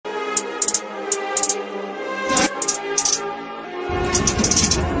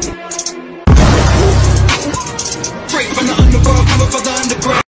for the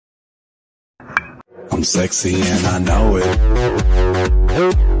underground. I'm sexy and I know it.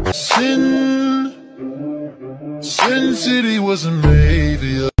 Sin City was a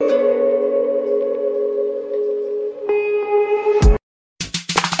maybe.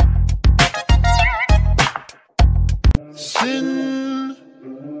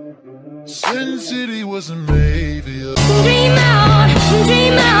 Sin City was a maybe. Dream on,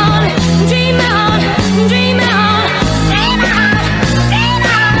 dream on, dream on, dream on, dream on, dream on,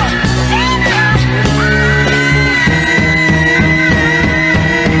 dream on.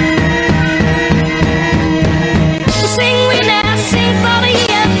 Sing with us, sing for the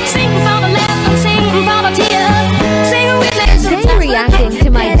year, sing for the left, sing for the tear, sing with us. Today reacting to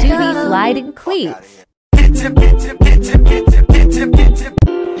my Doobie sliding cleats.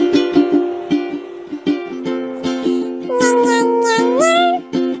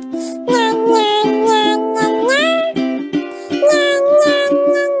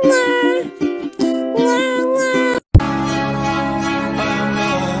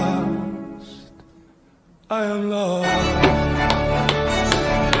 I am lost.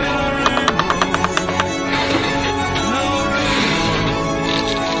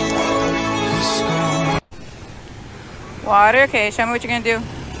 Water, okay, show me what you're gonna do.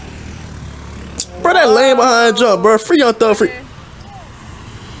 Bro, that lane behind jump, bro. Free Young Thug, free.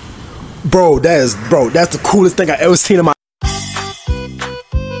 Bro, that's the coolest thing I ever seen in my.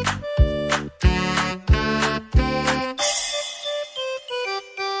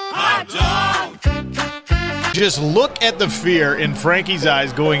 Just look at the fear in Frankie's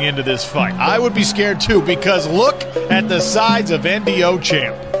eyes going into this fight. I would be scared too, because look at the size of NDO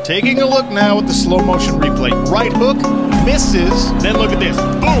Champ. Taking a look now at the slow motion replay. Right hook, misses, then look at this.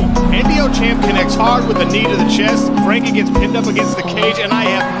 Boom! NDO Champ connects hard with the knee to the chest. Frankie gets pinned up against the cage, and I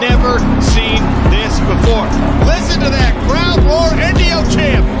have never seen this before. Listen to that crowd roar. NDO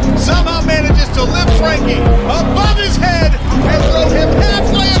Champ somehow manages to lift Frankie above his head and throw him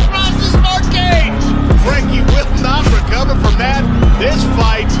halfway across the smart cage. Frankie will not recover from that. This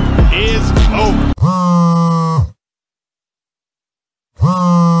fight is over.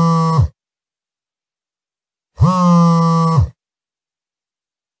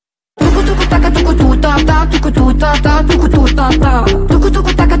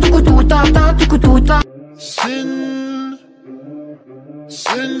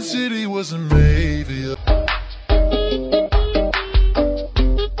 Sin City was a maybe.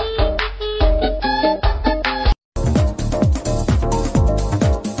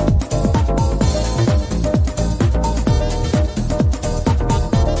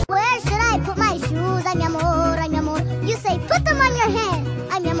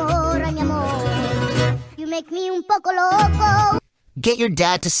 Get your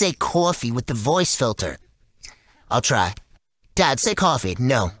dad to say coffee with the voice filter. I'll try. Dad, say coffee.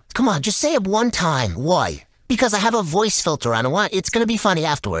 No. Come on, just say it one time. Why? Because I have a voice filter on it. It's gonna be funny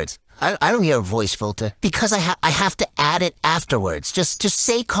afterwards. I don't hear a voice filter. Because I have to add it afterwards. Just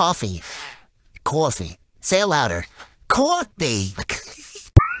say coffee. Coffee. Say it louder. Coffee.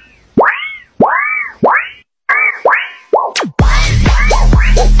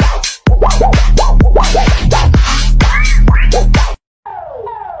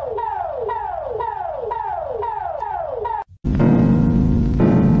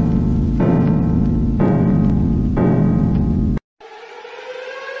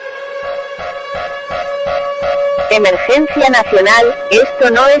 Emergencia nacional, esto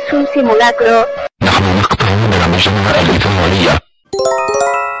no es un simulacro.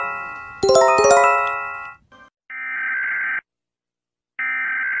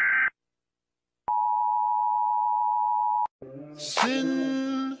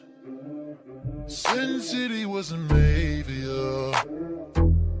 Sin City was a maybe.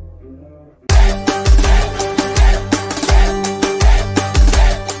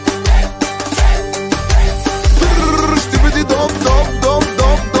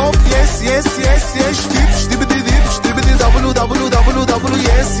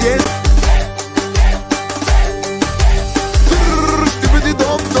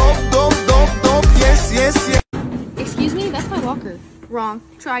 Excuse me, that's my walker. Wrong.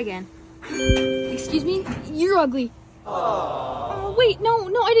 Try again. Excuse me, you're ugly. Oh, wait, no,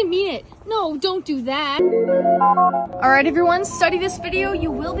 I didn't mean it. No, don't do that. Alright everyone, study this video.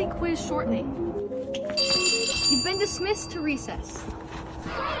 You will be quizzed shortly. You've been dismissed to recess.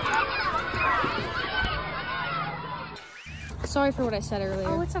 Sorry for what I said earlier.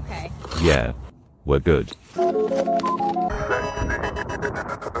 Oh, it's okay. Yeah, we're good.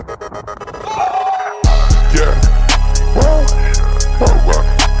 Yeah.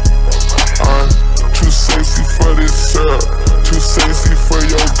 I'm too sexy for this, too sexy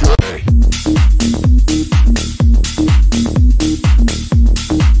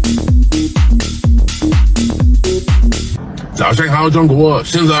早上好，中国！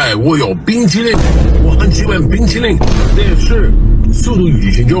现在我有冰淇淋，我很喜欢冰淇淋，但是速度与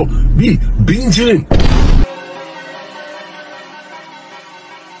激情就比冰淇淋。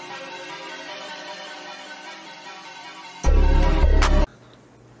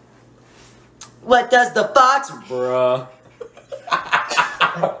What does the fox, bruh?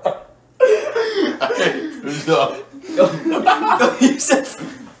 You said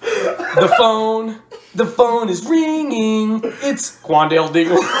the phone is ringing. It's Quandale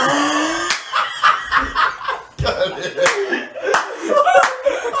Dingle.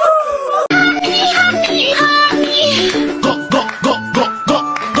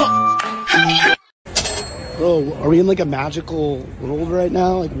 Bro, are we in like a magical world right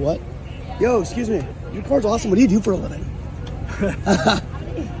now? Like what? Yo, excuse me. Your car's awesome. What do you do for a living?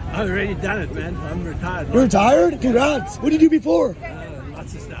 I've already done it, man. I'm retired. You're retired? Congrats. What did you do before?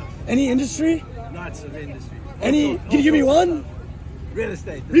 Lots of stuff. Any industry? Lots of industry. Can you give me one? Real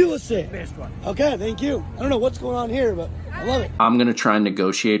estate. Real estate. Best one. Okay, thank you. I don't know what's going on here, but I love it. I'm gonna try and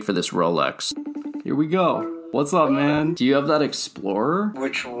negotiate for this Rolex. Here we go. What's up, man? Do you have that Explorer?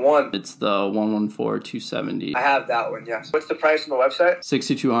 Which one? It's the 114-270. I have that one, yes. What's the price on the website?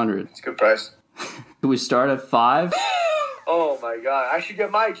 6,200. It's a good price. Can we start at 5? Oh my god, I should get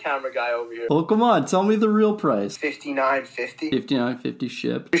my camera guy over here. Well, come on, tell me the real price. $59.50. $59.50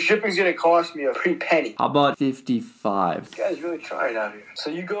 shipped. Your shipping's gonna cost me a pretty penny. How about 55? You guys really trying out here. So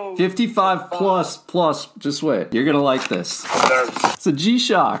you go 55 plus. Just wait. You're gonna like this. I'm nervous. It's a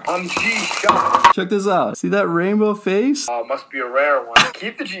G-Shock. I'm G-Shock. Check this out. See that rainbow face? Oh, must be a rare one.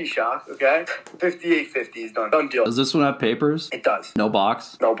 Keep the G-Shock, okay? $58.50 is done. Done deal. Does this one have papers? It does. No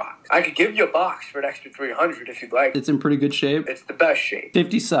box? No box. I could give you a box for an extra $300 if you'd like. It's in pretty good shape? It's the best shape.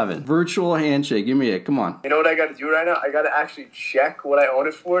 57. Virtual handshake. Give me it. Come on. You know what I gotta do right now? I gotta actually check what I own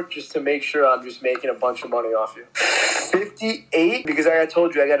it for just to make sure I'm just making a bunch of money off you. 58 because I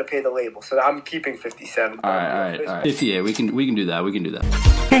told you I gotta pay the label, so I'm keeping 57. All right. 58. We can do that. We can do that.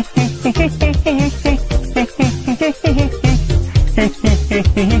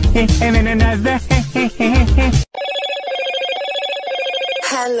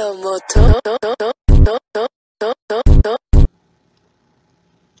 Hello, Moto.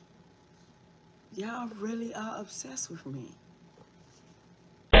 Y'all really are obsessed with me.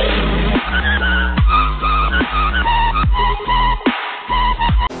 I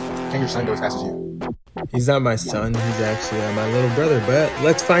think your son goes as fast as you. He's not my son. He's actually my little brother, but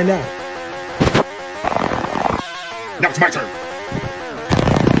let's find out. Now it's my turn.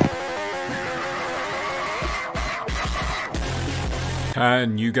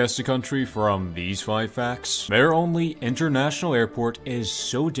 Can you guess the country from these 5 facts? Their only international airport is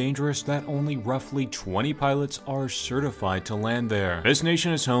so dangerous that only roughly 20 pilots are certified to land there. This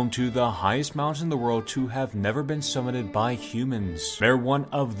nation is home to the highest mountain in the world to have never been summited by humans. They're one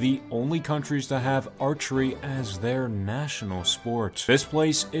of the only countries that have archery as their national sport. This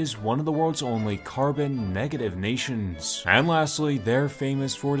place is one of the world's only carbon negative nations. And lastly, they're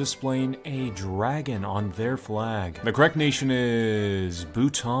famous for displaying a dragon on their flag. The correct nation is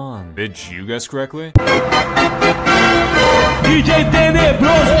Bhutan. Did you guess correctly? DJ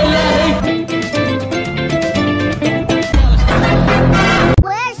Tenebroso.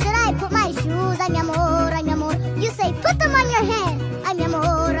 Where should I put my shoes? Ay, mi amor, ay, mi amor. You say put them on your head. Ay, mi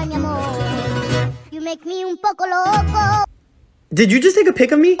amor, ay, mi amor. You make me un poco loco. Did you just take a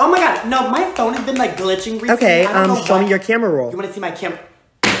pic of me? Oh my god, no, my phone has been like glitching recently. Okay, show me your camera roll. You wanna see my camera?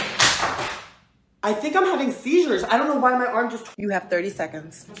 I think I'm having seizures. I don't know why my arm just... You have 30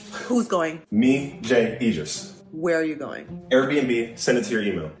 seconds. Who's going? Me, Jay, Idris. Where are you going? Airbnb, send it to your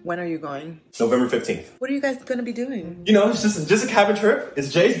email. When are you going? November 15th. What are you guys gonna be doing? You know, it's just a cabin trip. It's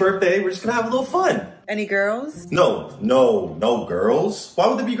Jay's birthday. We're just gonna have a little fun. Any girls? No girls. Why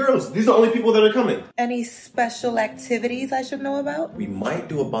would there be girls? These are the only people that are coming. Any special activities I should know about? We might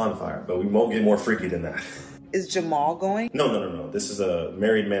do a bonfire, but we won't get more freaky than that. Is Jamal going? No. This is a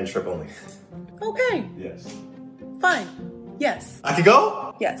married man trip only. Okay. Yes. Fine. Yes. I can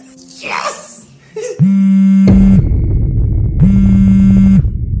go? Yes. Yes! Hey,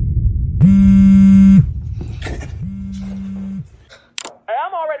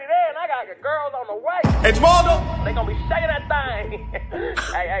 I'm already there and I got girls on the way. Hey, Jamal, they gonna be shaking that thing.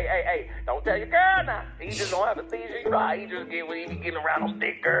 hey, don't tell your girl now. He just gonna have a seizure. Right? He just get when he be getting around them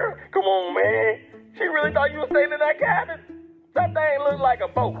thick girl. Come on, man. She really thought you were staying in that cabin? That thing looks like a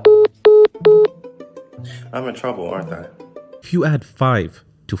boat. I'm in trouble, aren't I? If you add 5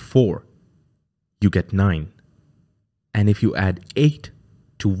 to 4, you get 9. And if you add 8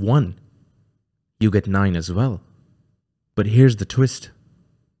 to 1, you get 9 as well. But here's the twist.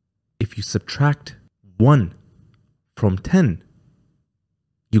 If you subtract 1 from 10,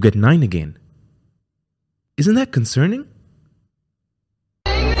 you get 9 again. Isn't that concerning?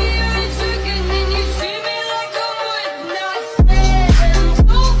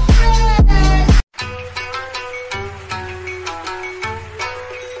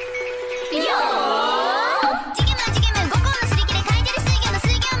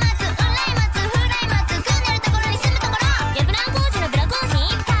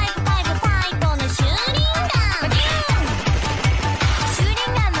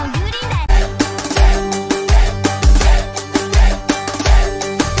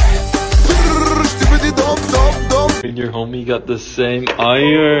 Your homie got the same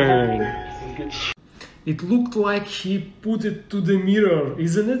iron. It looked like he put it to the mirror,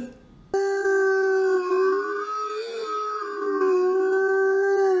 isn't it?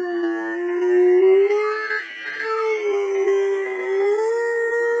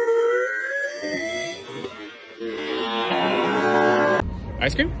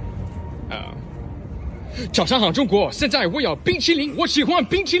 Ice cream? 早上好，中国！现在我要冰淇淋，我喜欢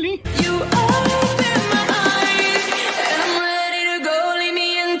冰淇淋。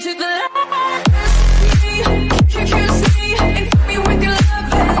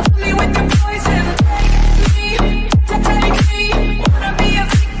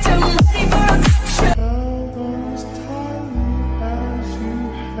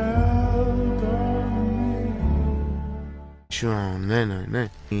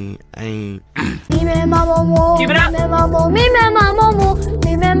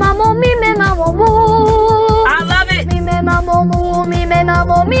I love it. I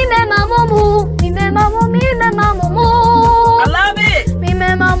love it.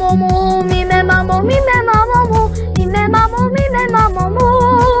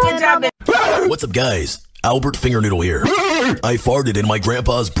 Good job, baby. What's up, guys? Albert Fingernoodle here. I farted in my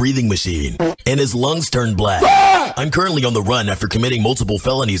grandpa's breathing machine, and his lungs turned black. I'm currently on the run after committing multiple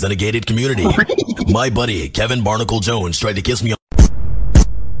felonies in a gated community. My buddy, Kevin Barnacle Jones, tried to kiss me on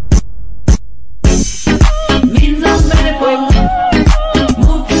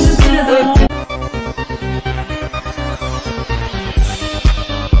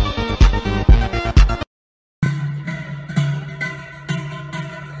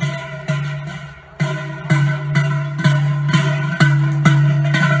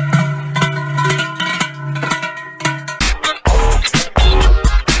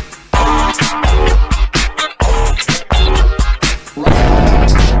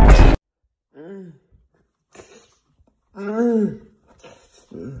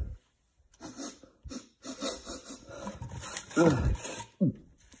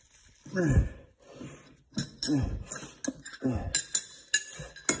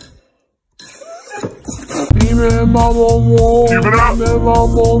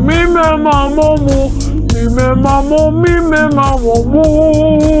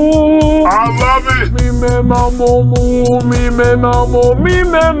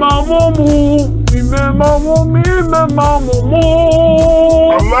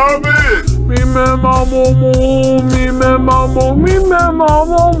I love it.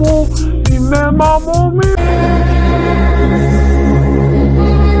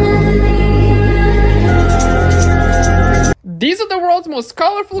 These are the world's most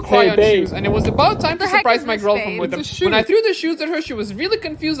colorful crayon shoes, and it was about time to surprise my girlfriend with them. When I threw the shoes at her, she was really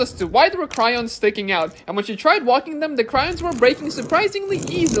confused as to why there were crayons sticking out, and when she tried walking them, the crayons were breaking surprisingly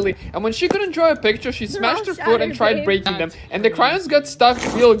easily, and when she couldn't draw a picture, she smashed her foot and tried breaking them, and the crayons got stuck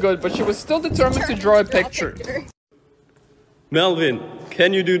real good, but she was still determined to draw a picture. Melvin,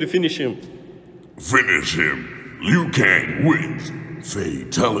 can you do the finish him? Finish him. Liu Kang wins.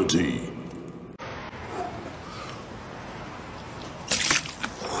 Fatality.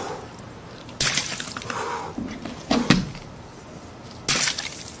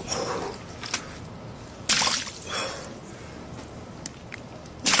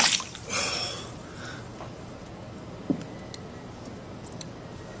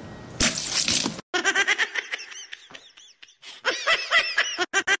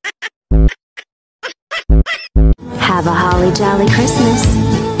 Have a holly jolly Christmas.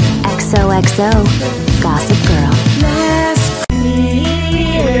 XOXO, Gossip Girl.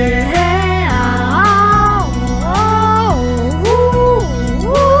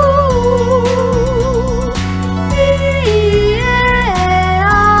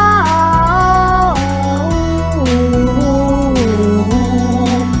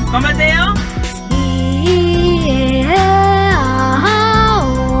 Mama Dale?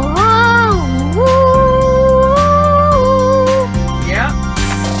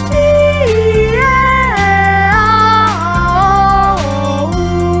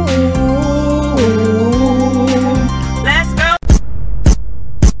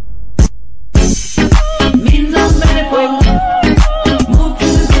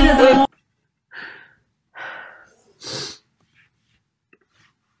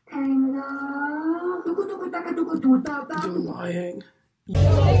 You're lying.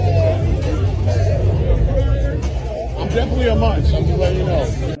 I'm definitely a munch, I'm just letting you know.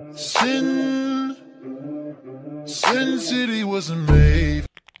 Sin City wasn't made.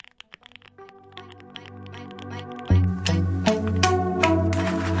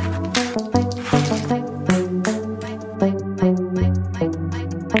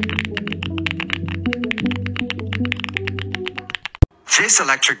 This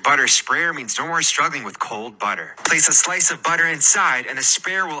electric butter sprayer means no more struggling with cold butter. Place a slice of butter inside and the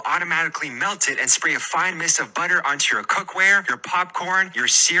sprayer will automatically melt it and spray a fine mist of butter onto your cookware, your popcorn, your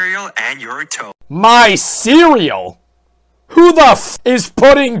cereal, and your toast. My cereal? Who the f is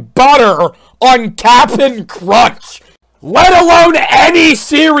putting butter on Cap'n Crunch? Let alone any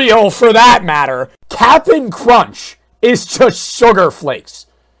cereal for that matter. Cap'n Crunch is just sugar flakes.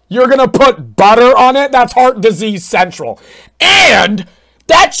 You're gonna put butter on it? That's heart disease central. And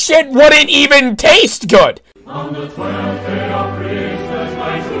that shit wouldn't even taste good. On the 12th day of Christmas,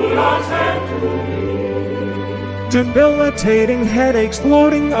 my true love sent to me. Debilitating headaches,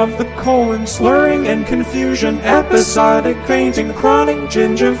 bloating of the colon, slurring and confusion, episodic fainting, chronic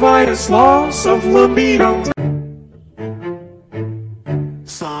gingivitis, loss of libido.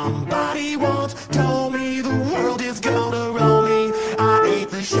 Somebody once told me the world is gonna roll me. I ain't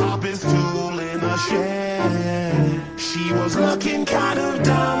the sharpest tool in the shed. She was looking kind of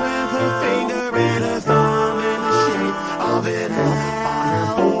dumb with her finger and her thumb in the shape of an F on her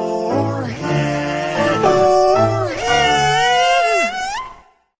forehead.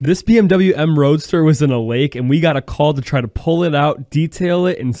 This BMW M Roadster was in a lake and we got a call to try to pull it out, detail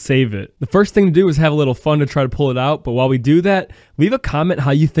it, and save it. The first thing to do is have a little fun to try to pull it out, but while we do that, leave a comment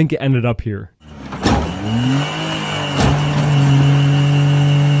how you think it ended up here.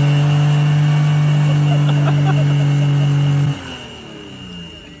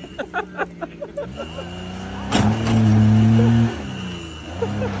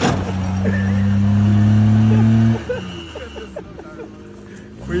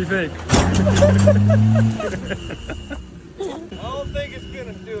 What do you think? I don't think it's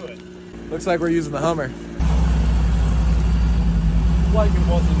gonna do it. Looks like we're using the Hummer. Like it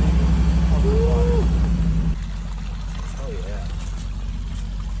wasn't even. Oh yeah.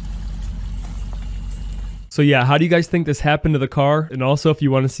 So yeah, how do you guys think this happened to the car? And also, if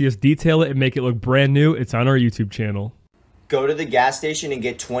you want to see us detail it and make it look brand new, it's on our YouTube channel. Go to the gas station and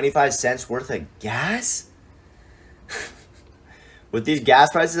get 25 cents worth of gas? With these gas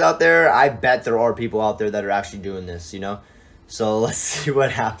prices out there, I bet there are people out there that are actually doing this, you know? So let's see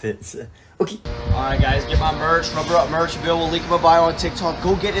what happens. Okay. Alright guys, get my merch, Rubber Up merch available, link in my bio on TikTok.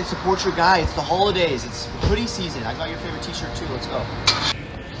 Go get it, support your guy. It's the holidays, it's hoodie season. I got your favorite t-shirt too, let's go.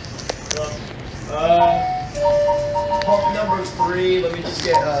 Pump number 3, let me just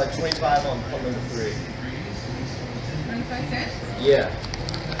get 25 on pump number 3. 25 cents? Yeah.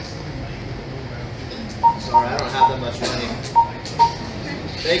 Sorry, I don't have that much money.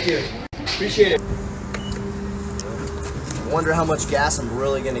 Thank you. Appreciate it. I wonder how much gas I'm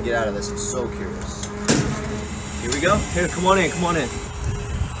really going to get out of this. I'm so curious. Here we go. Here, come on in. Come on in.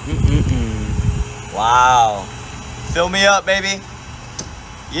 Wow. Fill me up, baby.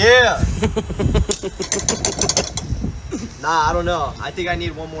 Yeah. Nah, I don't know. I think I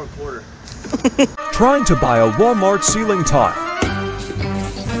need one more quarter. Trying to buy a Walmart ceiling tile.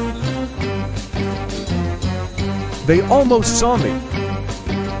 They almost saw me.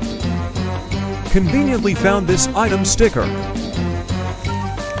 Conveniently found this item sticker.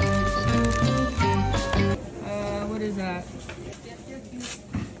 What is that?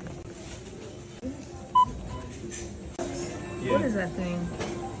 Yeah. What is that thing?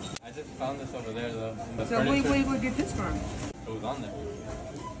 I just found this over there though. So where you get this from? It was on there.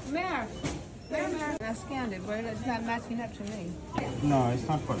 Where? I scanned it, but it's not matching up to me. No, it's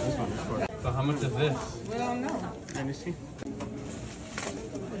not for this one. It's for. So how much is this? We don't know. Let me see.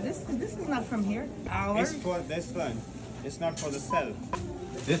 This is not from here. Ours? It's for this one. It's not for the cell.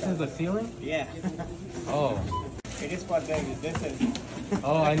 This is the ceiling? Yeah. Oh. It is for David. This is.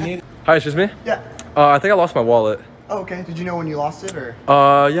 Oh, I need. Hi, excuse me? Yeah. I think I lost my wallet. Oh, okay. Did you know when you lost it or?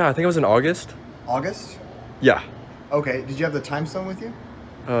 Yeah, I think it was in August. August? Yeah. Okay. Did you have the time stone with you?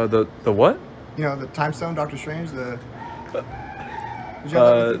 The what? You know, the time stone, Doctor Strange, the... Did you have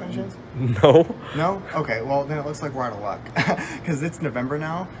that with you by any chance? No. No? Okay, well, then it looks like we're out of luck. Because it's November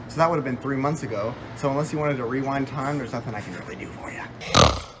now, so that would have been 3 months ago. So unless you wanted to rewind time, there's nothing I can really do for you.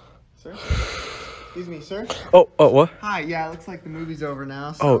 Sir? Excuse me, sir? Oh, what? Hi, yeah, it looks like the movie's over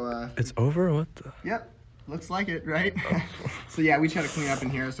now, so... it's over? What the? Yep. Looks like it, right? So yeah, we try to clean up in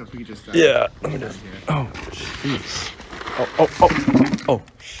here, so if we could just... Yeah. clean up here. Oh, jeez. Oh.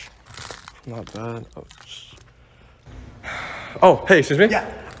 Not bad. Oh, hey, excuse me? Yeah.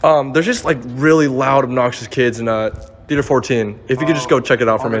 There's just like really loud, obnoxious kids in Theater 14. If you could just go check it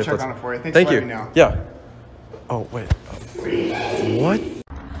out for me. Check on it for you. Thanks Thank for you. letting me know. Yeah. Oh, wait. What?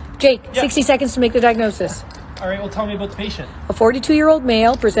 Jake, 60 seconds to make the diagnosis. All right, well, tell me about the patient. A 42-year-old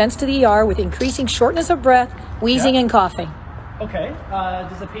male presents to the ER with increasing shortness of breath, wheezing, and coughing. Okay.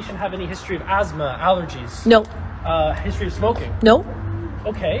 Does the patient have any history of asthma, allergies? No. History of smoking? No.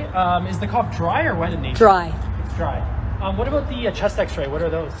 Okay. Is the cough dry or wet in nature? Dry. It's dry. What about the chest x-ray? What are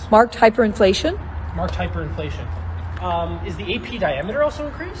those? Marked hyperinflation. Marked hyperinflation. Is the AP diameter also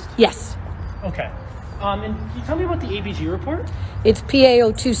increased? Yes. Okay. And can you tell me about the ABG report? It's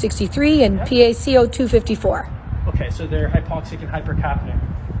PaO263 and PaCO254. Okay, so they're hypoxic and hypercapnic.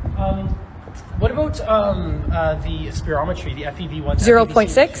 What about the spirometry, the FEV1?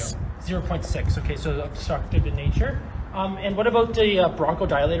 0.6. 0.6. Okay, so obstructive in nature. And what about the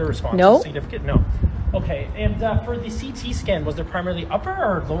bronchodilator response? No. Significant? No. Okay, and for the CT scan, was there primarily upper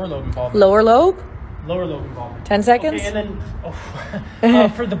or lower lobe involvement? Lower lobe. Lower lobe involvement. 10 seconds. Okay, and then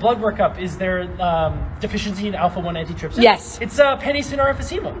for the blood workup, is there deficiency in alpha-1 antitrypsin? Yes. It's pancreatic or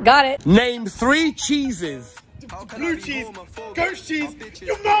emphysema. Got it. Name 3 cheeses. Blue cheese, goat cheese,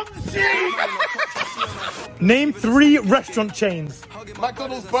 your mum's cheese! Name 3 restaurant chains.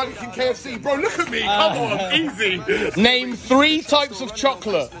 McDonald's, Burger King, KFC. Bro, look at me, come on, easy. Name 3 types of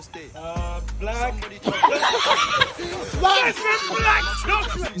chocolate. Black. Black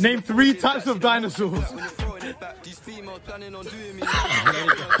chocolate! Name 3 types of dinosaurs.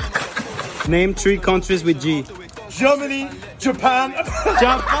 Name 3 countries with G. Germany, Japan,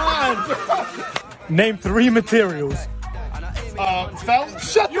 Japan. Name 3 materials. Felt.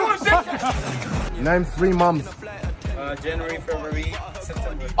 Shut your fuck. Name 3 months. January, February,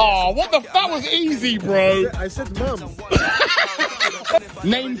 September. Oh, what the? That was easy, bro. I said mum.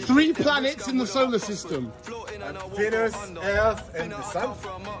 Name 3 planets in the solar system. Venus, Earth, and the Sun.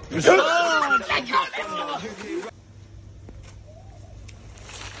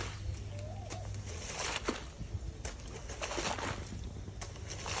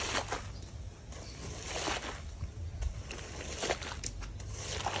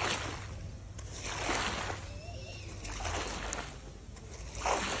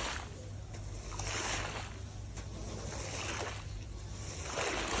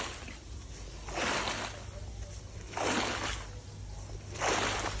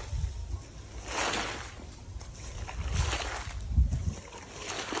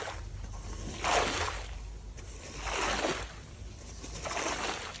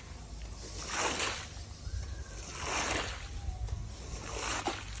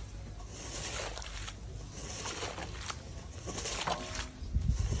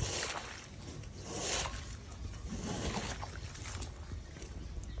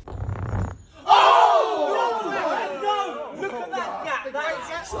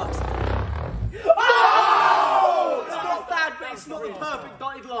 Oh! It's not bad, but it's not the perfect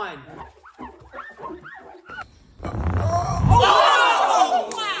dotted line.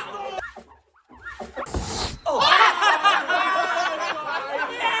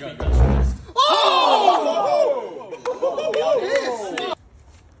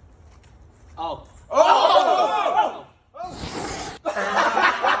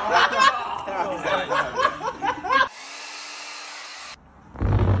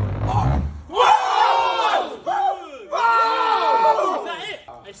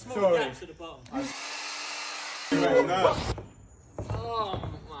 Oh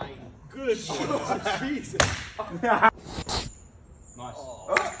my goodness. Jesus. Nice.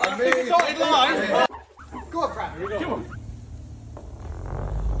 I think it's dotted line. Go on, Brad. Here we go.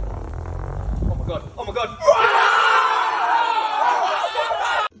 Oh my god. Oh my god.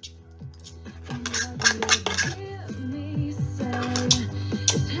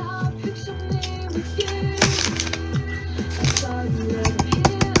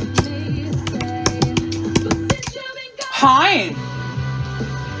 Hi.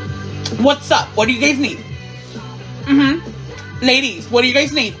 What's up? What do you guys need? Ladies, what do you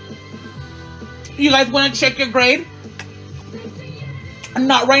guys need? You guys want to check your grade?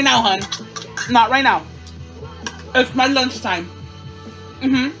 Not right now, hun. Not right now. It's my lunchtime.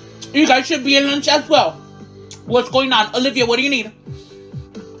 You guys should be in lunch as well. What's going on? Olivia, what do you need?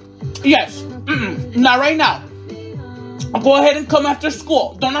 Yes. Not right now. Go ahead and come after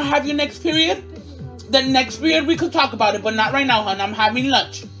school. Don't I have you next period? The next period we could talk about it, but not right now, hun. I'm having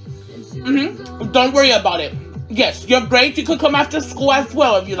lunch. Don't worry about it. Yes, you're great. You could come after school as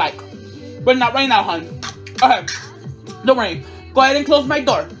well if you like. But not right now, hun. Okay. Don't worry. Go ahead and close my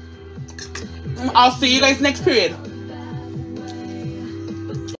door. I'll see you guys next period.